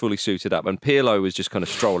fully suited up, and Pirlo was just kind of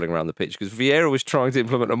strolling around the pitch because Vieira was trying to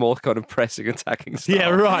implement a more kind of pressing, attacking style. Yeah,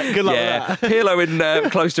 right. Good luck with that. Pirlo in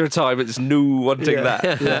close to retirement is new wanting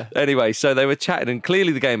that. Yeah. Anyway, so they were chatting, and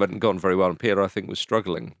clearly the game hadn't gone very well, and Pirlo, I think, was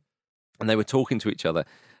struggling. And they were talking to each other,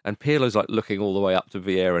 and Pirlo's like looking all the way up to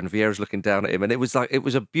Vieira, and Vieira's looking down at him, and it was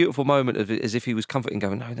a beautiful moment of as if he was comforting,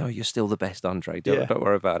 going, "No, you're still the best, Andre. Don't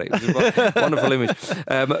worry about it." It was a wonderful image.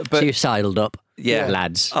 But So you sidled up, yeah,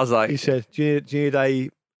 lads. I was like, He said, do you need a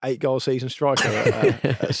 8-goal season striker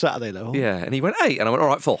at Saturday level? yeah, and he went 8, and I went, all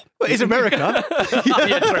right, 4. Well, it's America.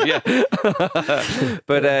 Yeah, true, yeah.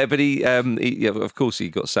 but he, of course, he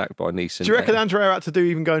got sacked by Nice. Do you reckon Andrea had to do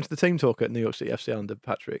even going to the team talk at New York City FC under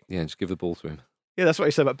Patrick? Yeah, just give the ball to him. Yeah, that's what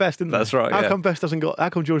he said about Best, didn't he? That's right, How yeah.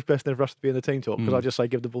 come George Best never has to be in the team talk? Because I just say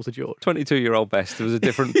give the ball to George. 22-year-old Best. There was a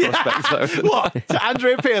different prospect, though. What? To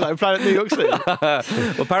Andrea Pirlo playing at New York City?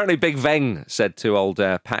 Well, apparently Big Veng said to old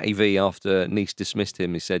Patty V after Nice dismissed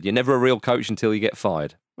him, he said, "You're never a real coach until you get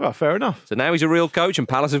fired." Well, fair enough. So now he's a real coach and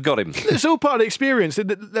Palace have got him. It's all part of the experience.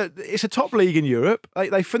 It's a top league in Europe.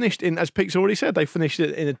 They finished in, as Pete's already said, they finished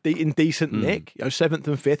in decent nick. 7th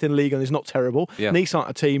and 5th in league, and it's not terrible. Yeah. Nice aren't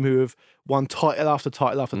a team who have won title after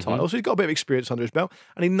title after title, so he's got a bit of experience under his belt,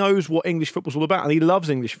 and he knows what English football's all about, and he loves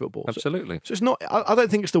English football. Absolutely. So it's not. I don't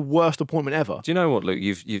think it's the worst appointment ever. Do you know what, Luke?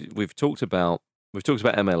 We've talked about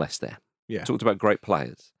MLS there. Yeah. Talked about great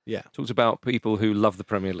players. Yeah. Talked about people who love the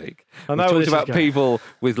Premier League. I know We've where this talked is about going. people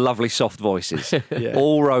with lovely soft voices. Yeah.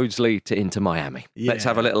 All roads lead to Inter Miami. Let's Yeah.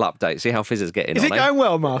 have a little update. See how Fizzer's getting Is on. it going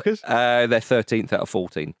well, Marcus? They're 13th out of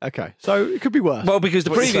 14. Okay, so it could be worse. Well, because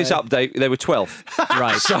the What you're previous saying. update, they were 12th.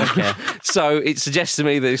 Right, okay. So it suggests to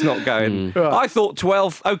me that it's not going. Right. I thought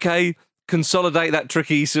 12th, okay, consolidate that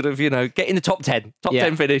tricky sort of, get in the top 10, top Yeah.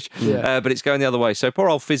 10 finish. Yeah. But it's going the other way. So poor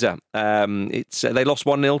old Fizzer. They lost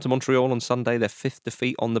 1-0 to Montreal on Sunday, their 5th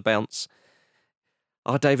defeat on the bounce.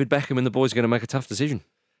 Are David Beckham and the boys going to make a tough decision?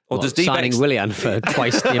 Or does D-backs signing Willian for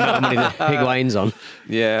twice the amount of money that Higuain's on?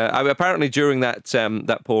 Yeah, apparently during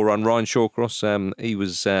that poor run, Ryan Shawcross, he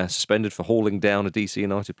was suspended for hauling down a DC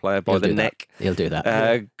United player by the neck. He'll do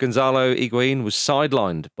that. Gonzalo Higuain was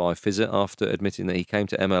sidelined by Fizzer after admitting that he came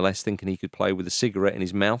to MLS thinking he could play with a cigarette in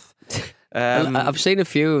his mouth. I've seen a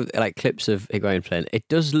few clips of Higuain playing. It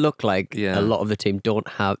does look like a lot of the team don't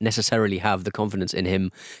necessarily have the confidence in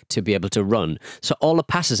him to be able to run. So all the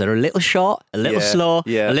passes are a little short, a little slow,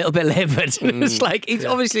 a little bit laboured. It's like he's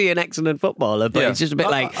obviously an excellent footballer, but it's just a bit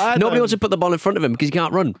nobody wants to put the ball in front of him because he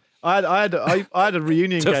can't run. I had a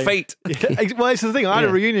reunion game. To fate. Well, it's the thing. I had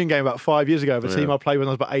a reunion game about 5 years ago with a team I played when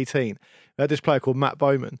I was about 18. We had this player called Matt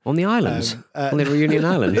Bowman. On the islands? On the Reunion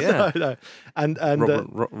Islands? No. And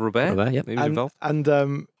Robert, yep. He was involved.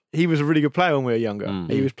 And he was a really good player when we were younger.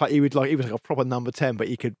 He was like a proper number 10, but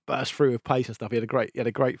he could burst through with pace and stuff. He had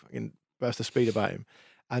a great fucking burst of speed about him.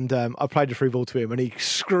 And I played the through ball to him, and he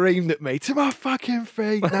screamed at me, "To my fucking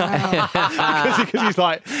feet now!"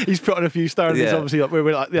 because he's put on a few stones. He's obviously we're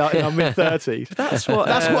in our mid 30s. That's what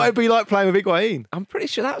it'd be like playing with Higuain. I'm pretty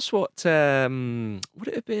sure that's what would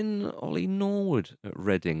it have been Ollie Norwood at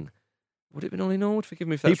Reading? Would it have been Ollie Norwood? Forgive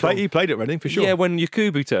me if that's wrong. He played at Reading for sure. Yeah, when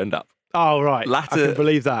Yakubu turned up. Oh, right. I can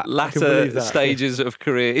believe that. Latter stages of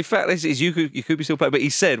career. In fact, Yakubu still played, but he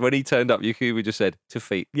said when he turned up, Yakubu just said, "To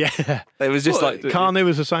feet." Yeah. It was just Carney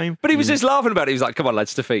was the same. But he was just laughing about it. He was like, "Come on,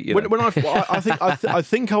 lads, to feet." When I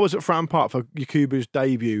think I was at Fram Park for Yakubu's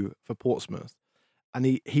debut for Portsmouth,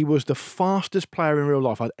 and he was the fastest player in real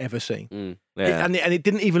life I'd ever seen. And it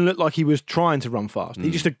didn't even look like he was trying to run fast.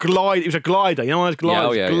 He just it was a glider. You know, one of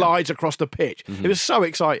those glides across the pitch. It was so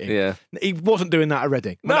exciting. Yeah. He wasn't doing that at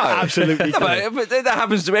Reading. No, absolutely. But that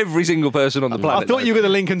happens to every single person on the planet. I thought you were going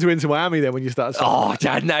to link into Inter Miami then when you started. Oh,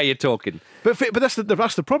 Dad, now you're talking. But that's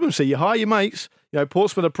the problem. See, you hire your mates. You know,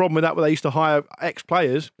 Portsmouth had a problem with that where they used to hire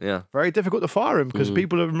ex-players. Yeah. Very difficult to fire him because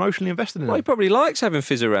people are emotionally invested in him. Well, he probably likes having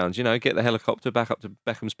Fizz around, get the helicopter back up to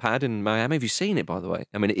Beckham's pad in Miami. Have you seen it, by the way?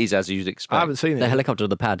 I mean, it is as you'd expect. I haven't seen it. The helicopter or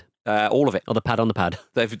the pad? All of it. Or the pad on the pad?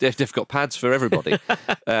 They've got pads for everybody. You've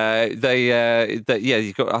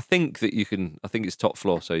got. I think it's top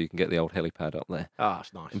floor, so you can get the old helipad up there. Ah,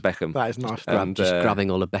 it's nice. In Beckham. That is nice. And, just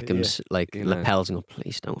grabbing all of Beckham's lapels and going,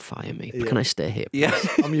 "Please don't fire me. Can I stay here?" Yeah.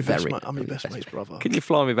 I'm your best mate's brother. Can you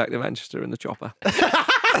fly me back to Manchester in the chopper?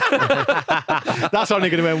 That's only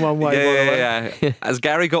going to end one way. Yeah. Has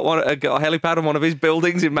Gary got a helipad on one of his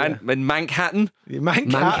buildings in Manhattan?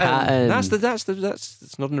 Manhattan. That's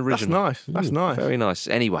not an original. That's nice. Very nice.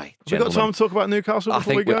 Anyway, have we got time to talk about Newcastle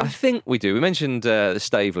before we go? I think we do. We mentioned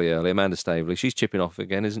Staveley earlier, Amanda Staveley. She's chipping off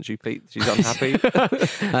again, isn't she, Pete? She's unhappy.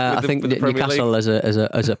 I think Newcastle as a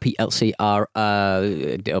PLC are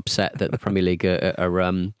upset that the Premier League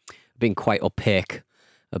are being quite opaque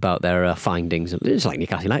about their findings. It's like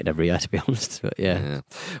Newcastle United every year, to be honest. But yeah.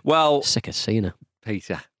 Well, sick of seeing her.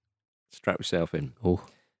 Peter, strap yourself in. Oh,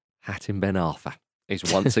 Hatem Ben Arfa is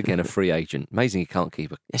once again a free agent. Amazing he can't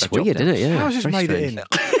keep it's weird, isn't it? Yeah. How's this made it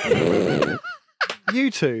in? You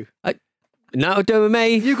two. No, do with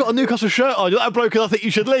me. You got a Newcastle shirt on. You're that bloke, and I think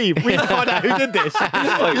you should leave. We need to find out who did this.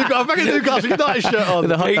 You've got a fucking Newcastle United shirt on.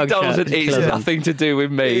 Pete Donaldson, it's nothing to do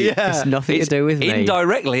with me. Yeah. It's nothing to do with me.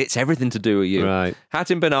 Indirectly, it's everything to do with you. Right.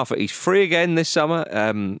 Hatem Ben Arfa, he's free again this summer,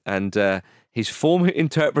 and his former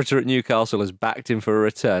interpreter at Newcastle has backed him for a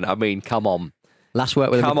return. I mean, come on. Last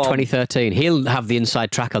work with him in 2013. He'll have the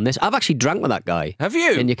inside track on this. I've actually drank with that guy. Have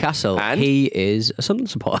you? In Newcastle. And? He is a Sunderland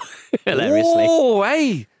supporter. Hilariously. Oh,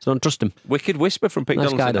 hey. So don't trust him. Wicked whisper from Pete Nice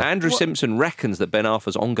Donaldson. guy, Andrew Simpson reckons that Ben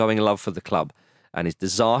Arfa's ongoing love for the club and his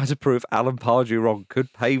desire to prove Alan Pardew wrong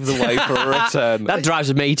could pave the way for a return. That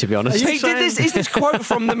drives me, to be honest. Is this quote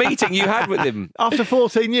from the meeting you had with him? After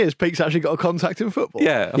 14 years, Pete's actually got a contact in football.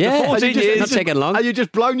 Yeah, after 14 years. Not taking long. And you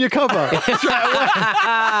just blown your cover straight away.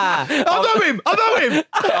 I know him.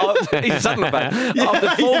 He's a Sunderland fan. After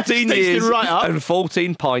 14 years and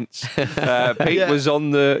 14 pints, Pete was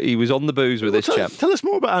on the booze with this chap. Tell us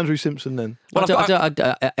more about Andrew Simpson then. Well,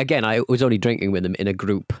 again, I was only drinking with him in a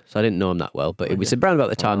group, so I didn't know him that well. But it was around about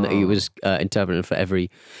the time that he was interpreting for every.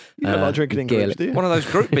 You don't like drinking in groups, do you? One of those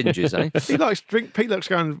group binges, eh? Pete likes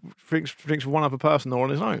going drinks with one other person or on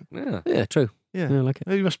his own. Yeah, true. Yeah, I like it.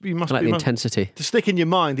 He must I like the intensity. To stick in your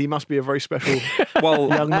mind, he must be a very special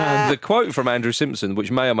young man. The quote from Andrew Simpson, which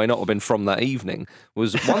may or may not have been from that evening,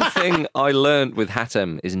 was one thing I learned with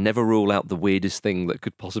Hatem is never rule out the weirdest thing that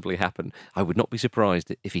could possibly happen. I would not be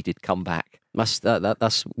surprised if he did come back.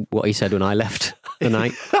 That's what he said when I left the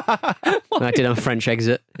night. When I did a French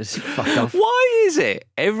exit. Just fucked off. Why is it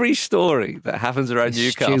every story that happens around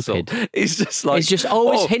Newcastle is just like... It's just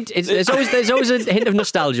always there's always a hint of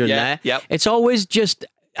nostalgia in there. Yep. It's always just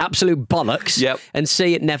absolute bollocks Yep. and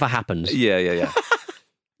C, it never happens. Yeah.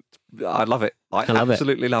 I love it. I love it.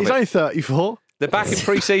 absolutely love He's it. only 34. They're back in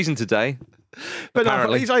pre-season today. But no,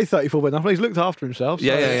 Apparently. he's only 34, but he's looked after himself. So.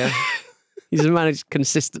 Yeah. He's a man who's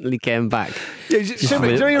consistently came back. Yeah, do you know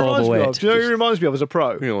who he reminds me of? Do you know who he reminds me of as a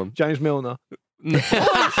pro? Go on. James Milner.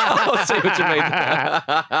 I see what you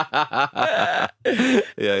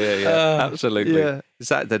mean. Yeah. Absolutely. yeah. It's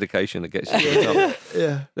that dedication that gets you to the top.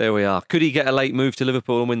 Yeah. There we are. Could he get a late move to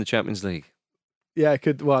Liverpool and win the Champions League? Yeah,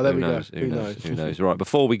 could. Well, there Who we knows? go. Who knows? Right,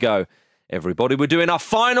 before we go, everybody, we're doing our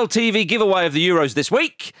final TV giveaway of the Euros this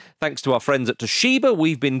week. Thanks to our friends at Toshiba,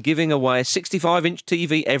 we've been giving away a 65-inch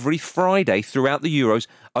TV every Friday throughout the Euros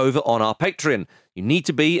over on our Patreon. You need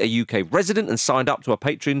to be a UK resident and signed up to our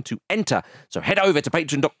Patreon to enter. So head over to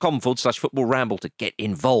patreon.com/Football Ramble to get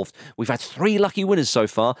involved. We've had 3 lucky winners so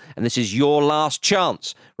far, and this is your last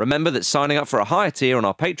chance. Remember that signing up for a higher tier on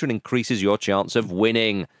our Patreon increases your chance of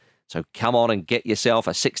winning. So come on and get yourself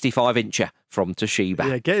a 65-incher from Toshiba.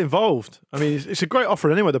 Yeah, get involved. I mean, it's a great offer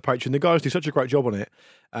anyway, the Patreon. The guys do such a great job on it.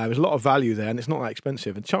 There's a lot of value there, and it's not that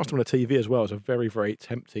expensive. And the chance to win a TV as well is a very, very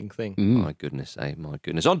tempting thing. My goodness, my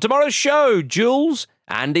goodness. On tomorrow's show, Jules,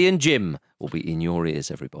 Andy and Jim will be in your ears,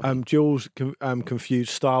 everybody. Jules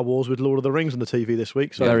confused Star Wars with Lord of the Rings on the TV this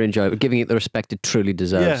week. So Very enjoyable. Giving it the respect it truly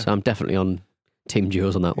deserves. Yeah. So I'm definitely on Team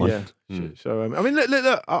Jules on that one. Yeah. So, I mean,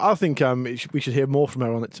 look, I think we should hear more from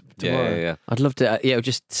her on it tomorrow. Yeah. I'd love to,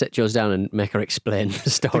 just sit Jules down and make her explain the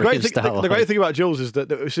story of Star Wars. The great thing about Jules is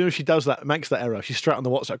that as soon as she does that, makes that error, she's straight on the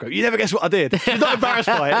WhatsApp group. You never guess what I did. She's not embarrassed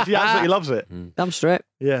by it. She absolutely loves it. Damn straight.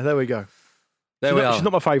 Yeah, there we go. There we are. She's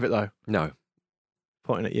not my favourite though. No,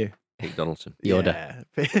 Pointing at you. Pete Donaldson. Yoda.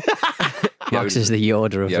 Yeah. Max is the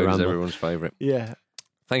Yoda of the Yoda's Ramble. everyone's favourite. Yeah.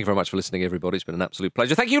 Thank you very much for listening, everybody. It's been an absolute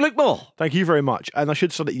pleasure. Thank you, Luke Moore. Thank you very much. And I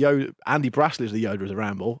should say that Andy Brassley is the Yoda of the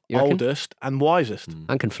Ramble. You reckon? Oldest and wisest.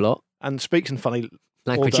 And can float. And speaks in funny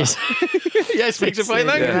Languages. yeah, speaks in funny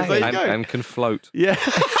languages. There you go. And can float. Yeah.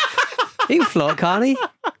 He can float, can't he?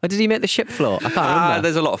 Or did he make the ship float? I can't remember.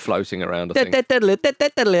 There's a lot of floating around, I think.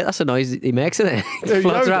 That's a noise he makes, isn't it? He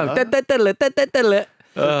floats around.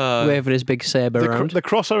 Waving his big sabre around. The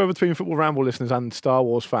crossover between Football Ramble listeners and Star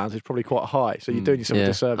Wars fans is probably quite high. So you're doing yourself a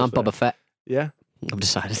disservice. I'm there. Boba Fett. Yeah. I've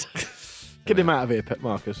decided. Get him out of here, Pet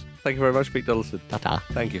Marcus. Thank you very much, Pete Donaldson. Ta-ta.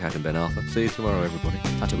 Thank you, Hatton Ben Arthur. See you tomorrow, everybody.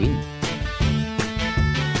 Tatooine.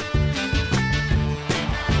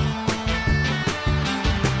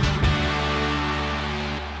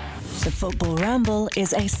 The Football Ramble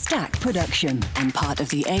is a Stack production and part of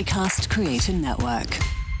the Acast Creator Network.